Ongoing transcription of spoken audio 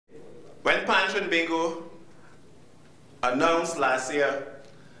when Pan Bingo announced last year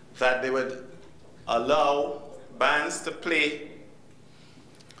that they would allow bands to play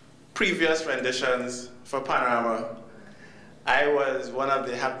previous renditions for Panorama, I was one of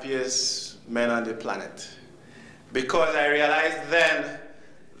the happiest men on the planet, because I realized then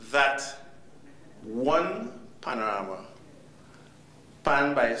that one Panorama,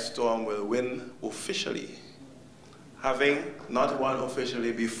 Pan by Storm, will win officially, having not won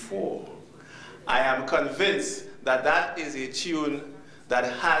officially before. I am convinced that that is a tune that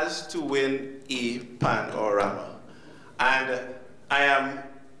has to win a Panorama. And I am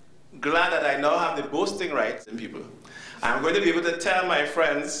glad that I now have the boasting rights in people. I'm going to be able to tell my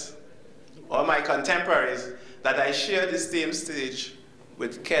friends or my contemporaries that I share the same stage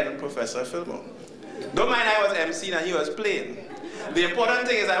with Professor Philmore. Don't mind I was emceeing and he was playing. The important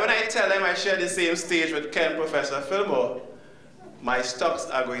thing is that when I tell them I share the same stage with Professor Philmore, my stocks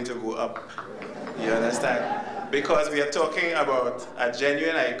are going to go up. You understand? Because we are talking about a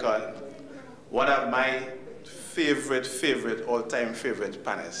genuine icon, one of my favorite, all-time favorite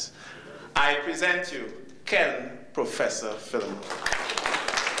panists. I present you Professor Philmore.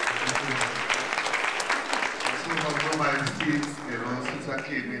 So my state, since I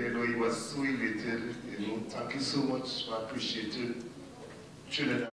came in, he was so elated, thank you so much for appreciating Trinidad.